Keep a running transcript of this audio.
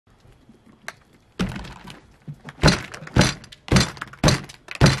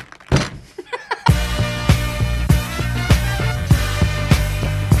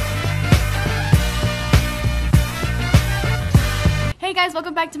guys,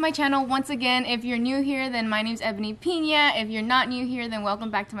 welcome back to my channel once again. If you're new here, then my name's Ebony Pina. If you're not new here, then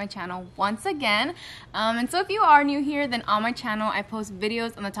welcome back to my channel once again. And so if you are new here, then on my channel I post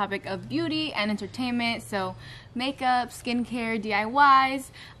videos on the topic of beauty and entertainment, so makeup, skincare,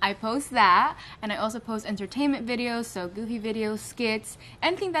 DIYs, I post that. And I also post entertainment videos, so goofy videos, skits,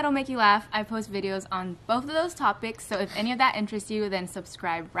 anything that'll make you laugh. I post videos on both of those topics, so if any of that interests you, then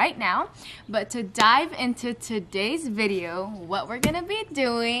subscribe right now. But to dive into today's video, what we're gonna be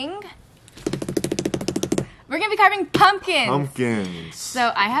doing, we're gonna be carving pumpkins. Pumpkins.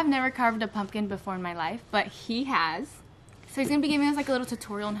 So I have never carved a pumpkin before in my life, but he has. So he's gonna be giving us like a little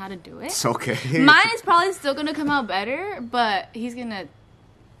tutorial on how to do it. It's okay. Mine is probably still gonna come out better, but he's gonna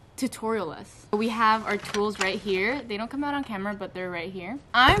tutorial us. We have our tools right here. They don't come out on camera, but they're right here.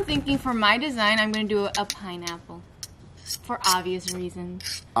 I'm thinking for my design, I'm gonna do a pineapple. For obvious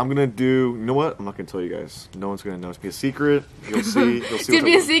reasons. I'm gonna do, you know what? I'm not gonna tell you guys. No one's gonna know. It's gonna be a secret. You'll see. It's gonna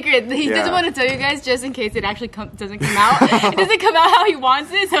be a secret. He doesn't want to tell you guys just in case it actually doesn't come out. It doesn't come out how he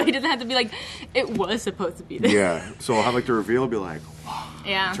wants it, so he doesn't have to be like, it was supposed to be this. Yeah. So I'll have like the reveal, be like, wow.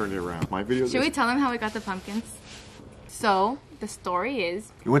 Yeah. Turn it around. My video. Should we tell him how we got the pumpkins? So the story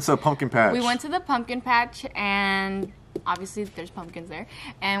is, we went to a pumpkin patch. We went to the pumpkin patch, and obviously there's pumpkins there,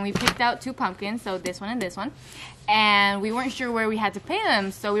 and we picked out two pumpkins, so this one and this one, and we weren't sure where we had to pay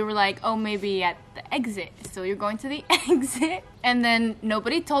them, so we were like, oh, maybe at the exit. So you're going to the exit, and then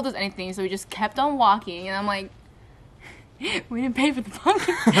nobody told us anything, so we just kept on walking, and I'm like, we didn't pay for the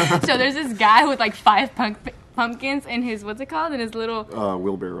pumpkin. So there's this guy with like 5 pumpkins in his, what's it called, in his little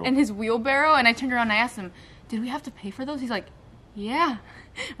wheelbarrow. In his wheelbarrow, and I turned around and I asked him, did we have to pay for those? He's like, yeah.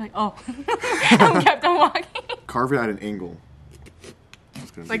 I'm like, oh. And we kept on walking. Carve it at an angle.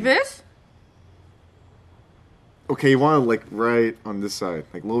 Like this? Okay, you want to like right on this side,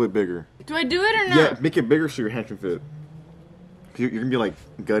 like a little bit bigger. Do I do it or not? Yeah, make it bigger so your hand can fit. You're gonna be like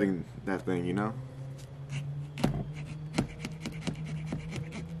gutting that thing, you know?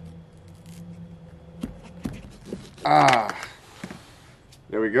 Ah.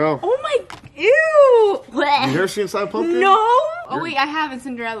 There we go. Oh my, ew! You never seen inside a pumpkin? No! Oh wait, I have in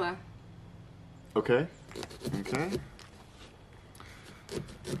Cinderella. Okay. Okay.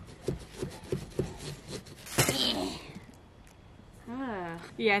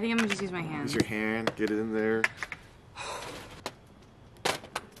 Yeah, I think I'm gonna just use my hand. Use your hand, get it in there. A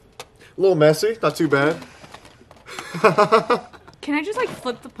little messy, not too bad. Can I just like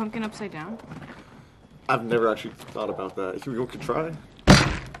flip the pumpkin upside down? I've never actually thought about that. If you could try.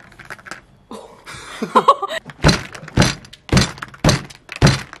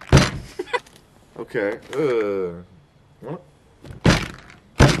 Okay. What?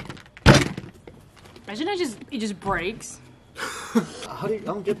 Imagine it just breaks. How do you? I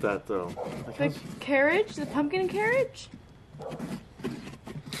don't get that though. The carriage, the pumpkin carriage.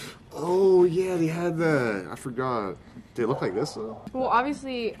 Oh yeah, they had that. I forgot. They look like this though. Well,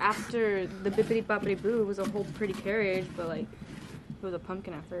 obviously after the bippity boppity boo, it was a whole pretty carriage, but like it was a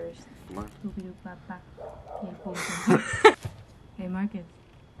pumpkin at first. Hey Marcus.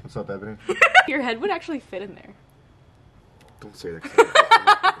 What's up, Ebony? Your head would actually fit in there. Don't say that.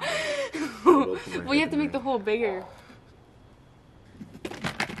 Well, you have to make the hole bigger.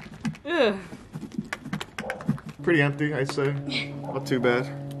 Ugh. Pretty empty, I'd say. Not too bad.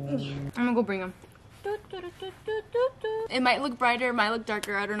 I'm gonna go bring them. It might look brighter, it might look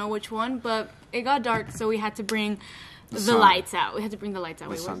darker, I don't know which one, but it got dark, so we had to bring the lights out. We had to bring the lights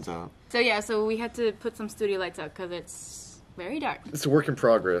out. The sun's out. So yeah, so we had to put some studio lights out because it's very dark. It's a work in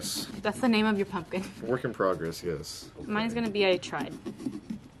progress. That's the name of your pumpkin. Work in progress, yes. Mine's gonna be I tried.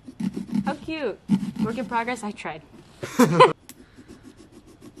 How cute. Work in progress, I tried.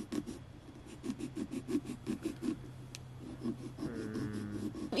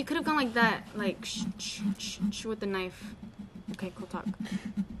 You could have gone like that, like with the knife. Okay, cool talk.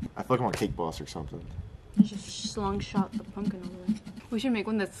 I feel like I'm a cake boss or something. You just slingshot the pumpkin over. We should make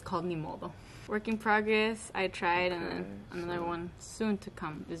one that's called Ni Modo. Work in progress, I tried, and then another one soon to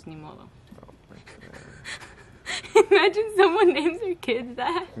come is Ni Modo. Oh my god. Imagine someone names their kids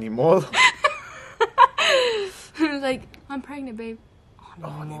that. Ni modo. Like, I'm pregnant, babe.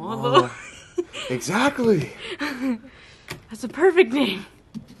 Oh, Ni Modo. Modo. Exactly. That's a perfect name.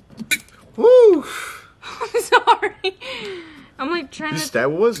 Woo! I'm sorry. I'm like trying to.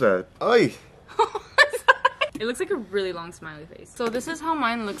 What was that? Ay. It looks like a really long smiley face. So this is how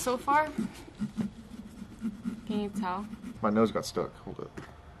mine looks so far. Can you tell? My nose got stuck. Hold up.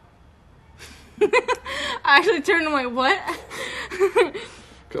 I actually turned and I'm like, what?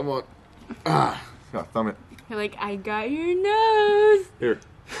 Come on. Ah. Gotta thumb it. You're like, I got your nose. Here.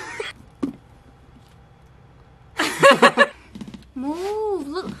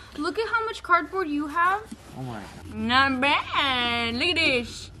 move. Look at how much cardboard you have. Oh my god. Not bad. Look at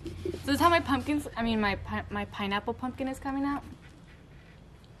this. So this is how my pumpkins, I mean my pineapple pumpkin is coming out.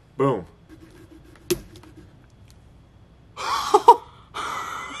 Boom.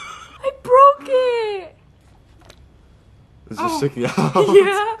 I broke it. This is sticking out.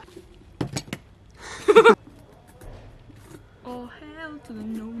 Yeah. Oh hell to the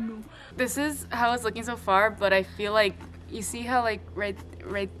no. This is how it's looking so far, but I feel like you see how like right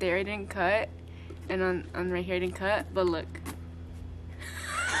there I didn't cut, and on right here I didn't cut, but look.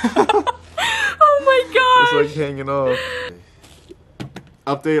 Oh my gosh. It's like hanging off.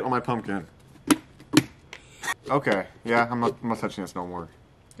 Update on my pumpkin. Okay, yeah, I'm not touching this no more.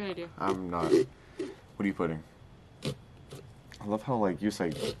 Good idea. I'm not. What are you putting? I love how like you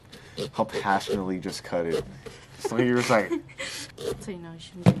say how passionately just cut it. So you're just like. So you know you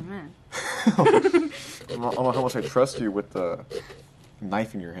shouldn't be mad. I don't know how much I trust you with the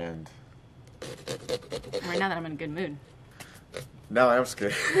knife in your hand. Right now that I'm in a good mood. Now I'm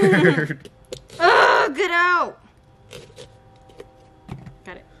scared. Oh, get out!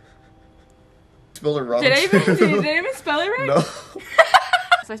 Got it. Spell it wrong. Did I even spell it right? No.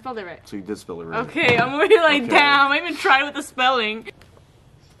 So I spelled it right. So you did spell it right. Okay, I'm already like, Okay. damn, I even tried with the spelling.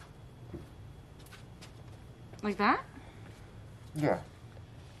 Like that? Yeah.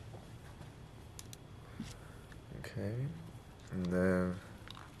 Okay. And then.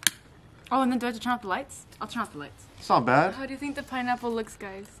 Oh, and then do I have to turn off the lights? I'll turn off the lights. It's not bad. How do you think the pineapple looks,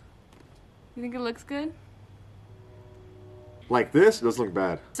 guys? You think it looks good? Like this, it doesn't look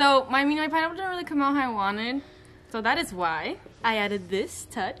bad. So, my pineapple didn't really come out how I wanted. So that is why I added this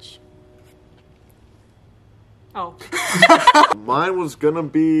touch. Oh. Mine was gonna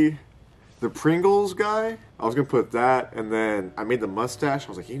be the Pringles guy. I was gonna put that, and then I made the mustache. I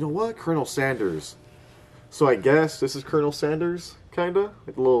was like, you know what? Colonel Sanders. So I guess this is Colonel Sanders, kinda.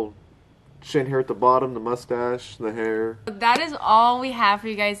 Like a little chin hair at the bottom, the mustache, the hair. That is all we have for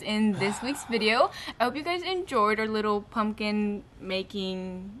you guys in this week's video. I hope you guys enjoyed our little pumpkin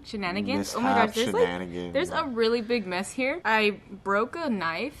making shenanigans. Oh my gosh, there's a really big mess here. I broke a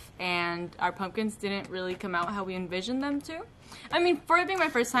knife and our pumpkins didn't really come out how we envisioned them to. I mean, for it being my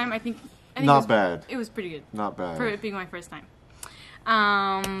first time, I think Not bad. It was pretty good. Not bad. For it being my first time.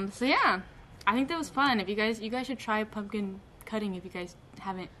 So yeah, I think that was fun. If you guys should try pumpkin cutting if you guys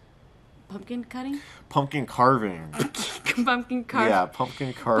haven't. Pumpkin cutting? Pumpkin carving. Pumpkin carving. Yeah,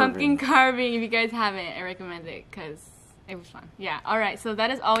 pumpkin carving. Pumpkin carving. If you guys haven't, I recommend it because it was fun. Yeah. All right. So that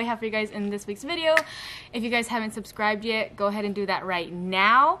is all we have for you guys in this week's video. If you guys haven't subscribed yet, go ahead and do that right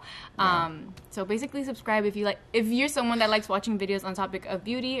now. So basically, subscribe if you're someone that likes watching videos on topic of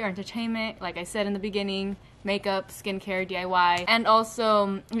beauty or entertainment. Like I said in the beginning, makeup, skincare, DIY, and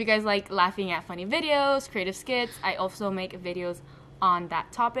also if you guys like laughing at funny videos, creative skits, I also make videos on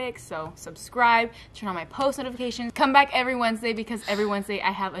that topic. So subscribe, turn on my post notifications, come back every Wednesday because every Wednesday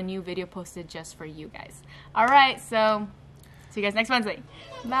I have a new video posted just for you guys. All right, so see you guys next Wednesday.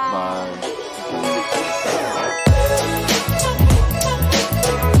 Bye. Bye.